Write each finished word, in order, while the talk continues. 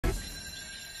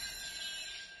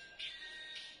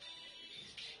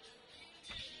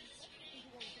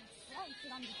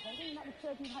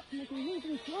said you had to make me use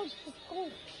these drugs to school.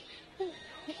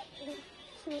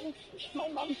 My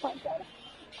mom finds out.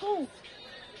 Oh,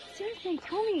 seriously,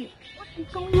 tell me, what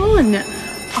is going on?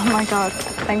 Oh my God,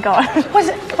 thank God. What is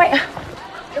it? Wait,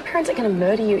 your parents are going to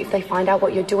murder you if they find out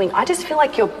what you're doing. I just feel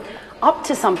like you're up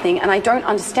to something, and I don't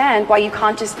understand why you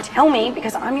can't just tell me,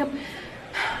 because I'm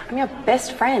your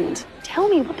best friend. Tell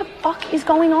me, what the fuck is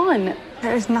going on?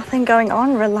 There is nothing going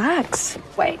on, relax.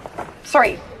 Wait,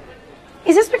 sorry.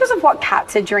 Is this because of what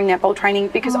Kat said during netball training?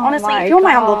 Because honestly, my if you're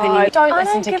my humble God. opinion, don't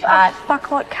listen to give Kat. a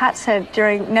fuck what Kat said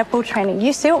during netball training.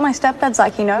 You see what my stepdad's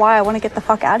like, you know why I want to get the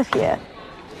fuck out of here.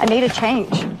 I need a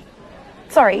change.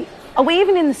 Sorry, are we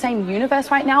even in the same universe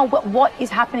right now? What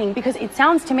is happening? Because it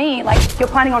sounds to me like you're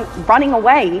planning on running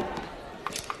away.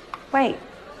 Wait,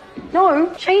 no,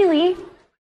 Shaylee.